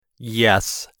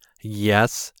Yes,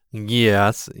 yes,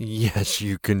 yes, yes,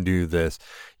 you can do this.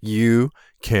 You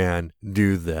can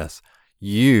do this.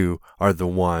 You are the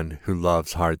one who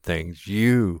loves hard things.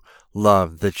 You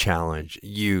love the challenge.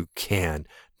 You can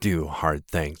do hard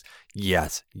things.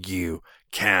 Yes, you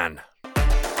can.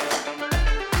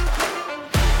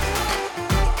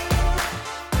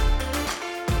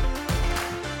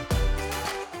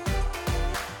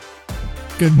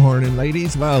 Good morning,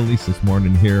 ladies. Well, at least this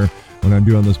morning here when I'm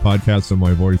doing this podcast, so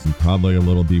my voice is probably a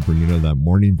little deeper. You know, that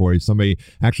morning voice. Somebody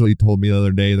actually told me the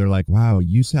other day, they're like, wow,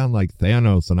 you sound like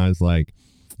Thanos. And I was like,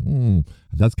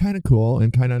 that's kind of cool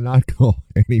and kind of not cool.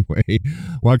 Anyway,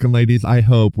 welcome, ladies. I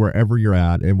hope wherever you're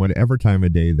at and whatever time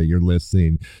of day that you're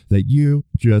listening, that you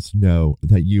just know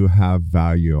that you have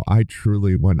value. I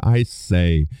truly, when I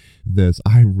say this,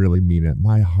 I really mean it.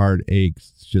 My heart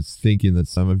aches just thinking that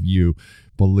some of you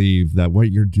believe that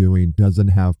what you're doing doesn't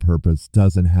have purpose,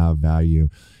 doesn't have value.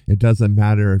 It doesn't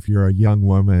matter if you're a young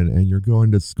woman and you're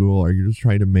going to school or you're just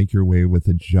trying to make your way with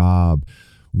a job.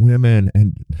 Women,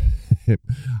 and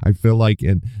I feel like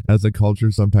as a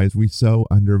culture sometimes we so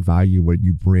undervalue what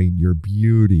you bring, your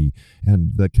beauty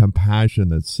and the compassion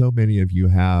that so many of you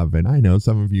have. And I know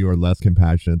some of you are less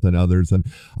compassionate than others, and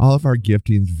all of our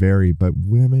giftings vary, but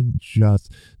women, just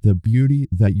the beauty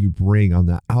that you bring on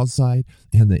the outside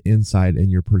and the inside and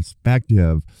your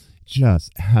perspective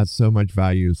just has so much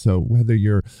value. So whether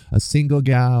you're a single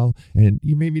gal and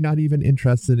you maybe not even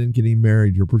interested in getting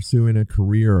married, you're pursuing a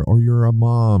career, or you're a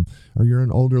mom, or you're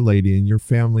an older lady and your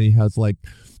family has like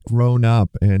grown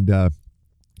up and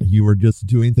you were just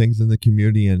doing things in the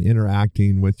community and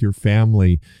interacting with your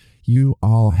family, you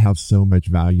all have so much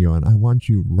value. And I want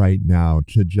you right now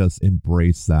to just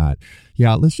embrace that.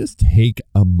 Yeah, let's just take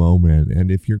a moment.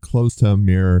 And if you're close to a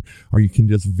mirror or you can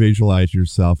just visualize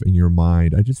yourself in your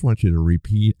mind, I just want you to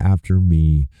repeat after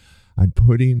me. I'm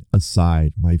putting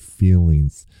aside my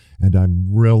feelings and I'm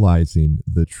realizing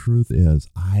the truth is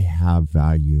I have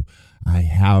value. I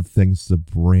have things to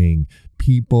bring.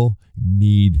 People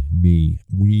need me.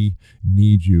 We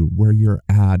need you. Where you're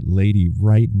at, lady,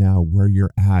 right now, where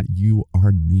you're at, you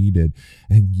are needed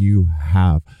and you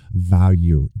have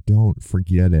value. Don't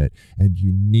forget it. And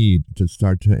you need to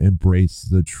start to embrace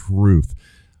the truth.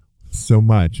 So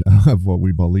much of what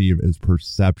we believe is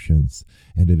perceptions,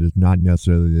 and it is not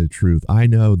necessarily the truth. I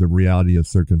know the reality of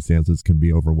circumstances can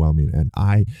be overwhelming, and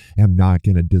I am not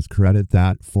going to discredit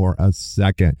that for a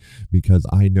second because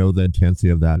I know the intensity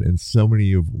of that. And so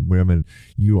many of women,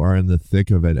 you are in the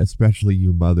thick of it, especially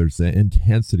you mothers. The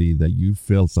intensity that you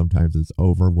feel sometimes is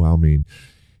overwhelming.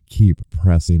 Keep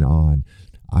pressing on.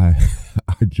 I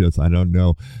don't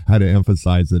know how to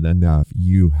emphasize it enough.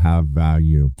 You have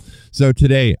value. So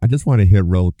today, I just want to hit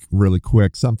really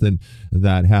quick something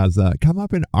that has come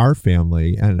up in our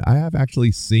family, and I have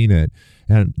actually seen it.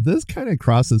 And this kind of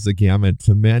crosses the gamut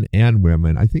to men and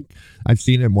women. I think I've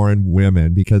seen it more in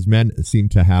women because men seem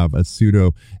to have a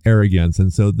pseudo arrogance.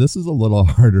 And so this is a little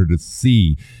harder to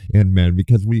see in men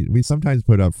because we sometimes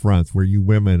put up fronts where you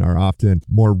women are often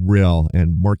more real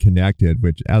and more connected,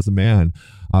 which as a man,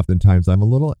 oftentimes I'm a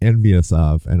little envious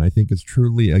of, and I think it's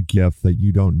truly a gift that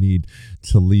you don't need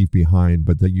to leave behind,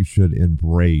 but that you should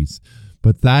embrace.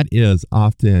 But that is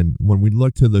often when we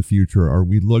look to the future or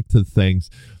we look to things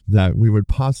that we would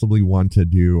possibly want to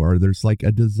do, or there's like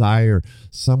a desire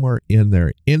somewhere in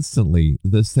there, instantly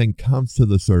this thing comes to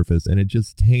the surface and it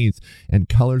just taints and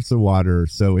colors the water.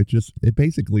 So it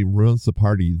basically ruins the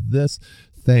party. This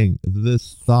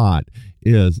thought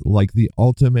is like the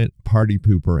ultimate party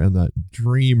pooper and the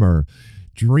dreamer.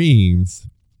 Dreams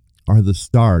are the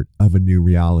start of a new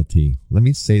reality. Let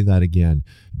me say that again.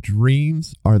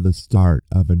 Dreams are the start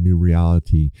of a new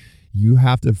reality. You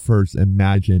have to first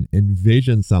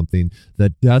envision something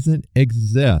that doesn't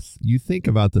exist. You think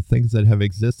about the things that have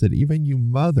existed, even you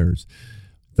mothers.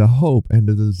 The hope and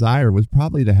the desire was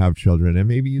probably to have children, and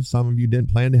maybe some of you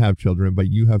didn't plan to have children, but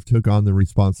you have took on the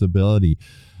responsibility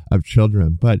of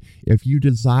children. But if you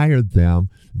desired them,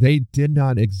 they did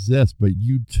not exist, but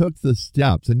you took the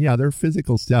steps. And yeah, they're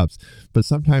physical steps, but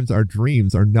sometimes our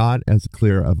dreams are not as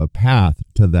clear of a path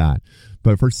to that.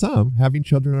 But for some, having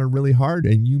children are really hard,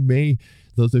 and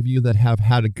those of you that have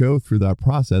had to go through that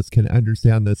process can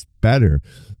understand this better,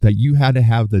 that you had to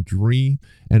have the dream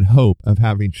and hope of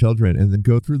having children and then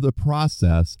go through the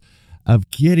process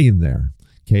of getting there.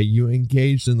 Okay, you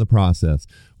engaged in the process.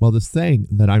 Well, this thing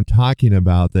that I'm talking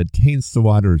about that taints the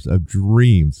waters of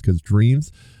dreams, because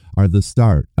dreams are the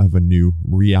start of a new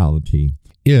reality,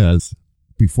 is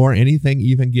before anything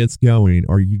even gets going,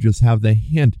 or you just have the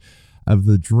hint of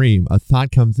the dream, a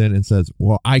thought comes in and says,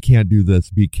 well, I can't do this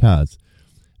because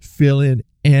fill in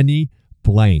any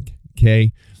blank.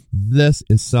 Okay. This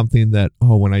is something that,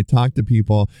 when I talk to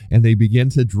people and they begin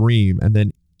to dream and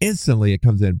then instantly it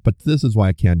comes in, but this is why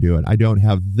I can't do it. I don't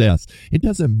have this. It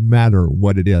doesn't matter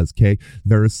what it is, okay?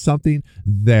 There is something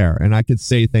there. And I could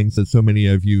say things that so many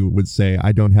of you would say,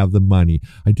 I don't have the money,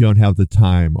 I don't have the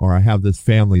time, or I have this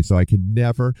family, so I could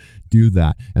never do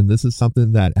that. And this is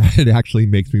something that it actually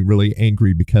makes me really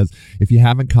angry, because if you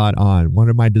haven't caught on, one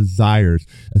of my desires,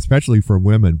 especially for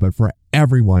women, but for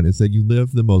everyone, is that you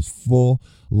live the most full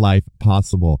life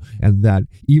possible, and that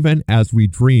even as we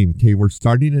dream, okay, we're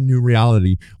starting a new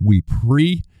reality, we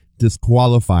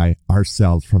disqualify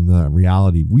ourselves from the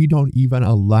reality. We don't even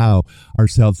allow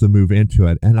ourselves to move into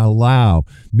it and allow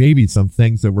maybe some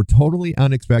things that were totally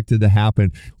unexpected to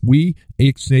happen. We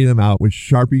ixnay them out with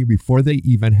Sharpie before they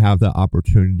even have the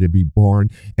opportunity to be born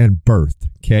and birthed.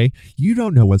 Okay. You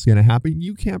don't know what's going to happen.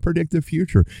 You can't predict the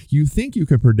future. You think you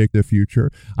can predict the future.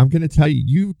 I'm going to tell you,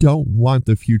 you don't want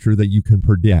the future that you can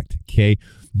predict. Okay.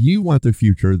 You want the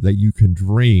future that you can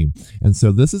dream. And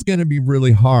so this is going to be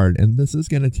really hard, and this is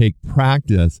going to take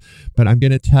practice, but I'm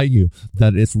going to tell you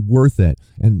that it's worth it.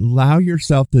 And allow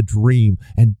yourself to dream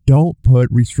and don't put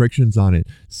restrictions on it.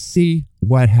 See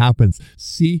what happens.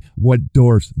 See what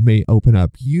doors may open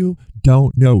up. You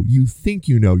don't know. You think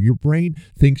you know. Your brain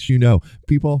thinks you know.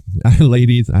 People,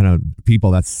 ladies,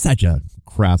 that's such a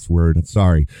crass word. I'm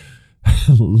sorry.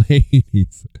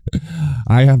 Ladies,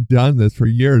 I have done this for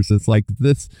years. It's like,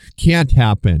 this can't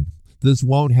happen. This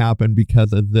won't happen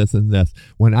because of this and this.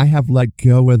 When I have let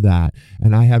go of that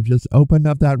and I have just opened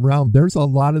up that realm, there's a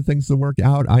lot of things to work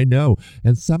out, I know.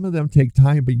 And some of them take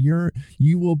time, but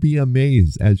you will be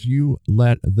amazed as you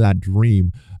let that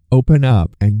dream open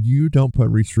up and you don't put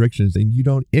restrictions and you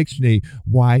don't ixnay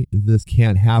why this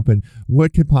can't happen.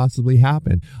 What could possibly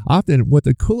happen? Often what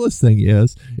the coolest thing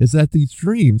is that these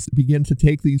dreams begin to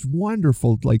take these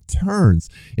wonderful turns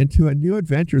into a new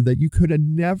adventure that you could have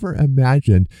never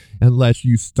imagined unless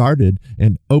you started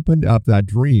and opened up that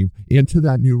dream into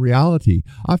that new reality.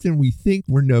 Often we think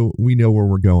we know where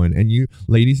we're going, and you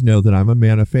ladies know that I'm a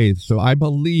man of faith, so I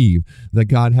believe that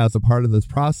God has a part of this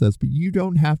process, but you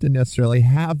don't have to necessarily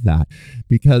have that,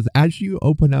 because as you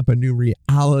open up a new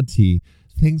reality,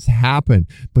 things happen,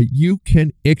 but you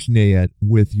can ixnay it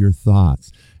with your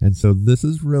thoughts. And so this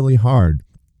is really hard.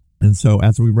 And so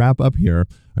as we wrap up here,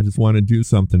 I just want to do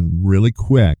something really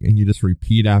quick, and you just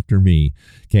repeat after me.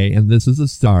 Okay. And this is a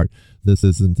start. This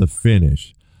isn't a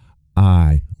finish.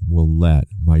 I will let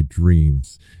my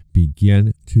dreams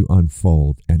begin to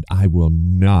unfold, and I will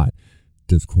not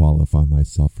disqualify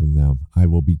myself from them. I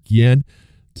will begin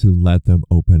to let them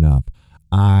open up.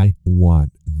 I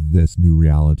want this new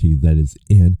reality that is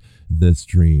in this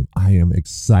dream. I am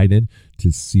excited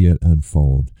to see it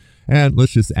unfold. And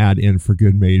let's just add in for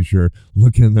good measure,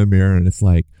 look in the mirror and it's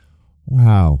like,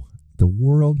 wow, the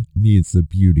world needs the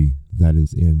beauty that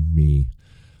is in me.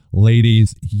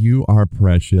 Ladies, you are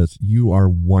precious. You are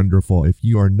wonderful. If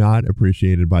you are not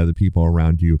appreciated by the people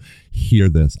around you, hear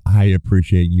this. I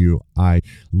appreciate you. I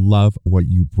love what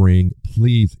you bring.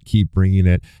 Please keep bringing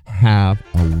it. Have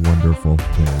a wonderful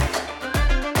day.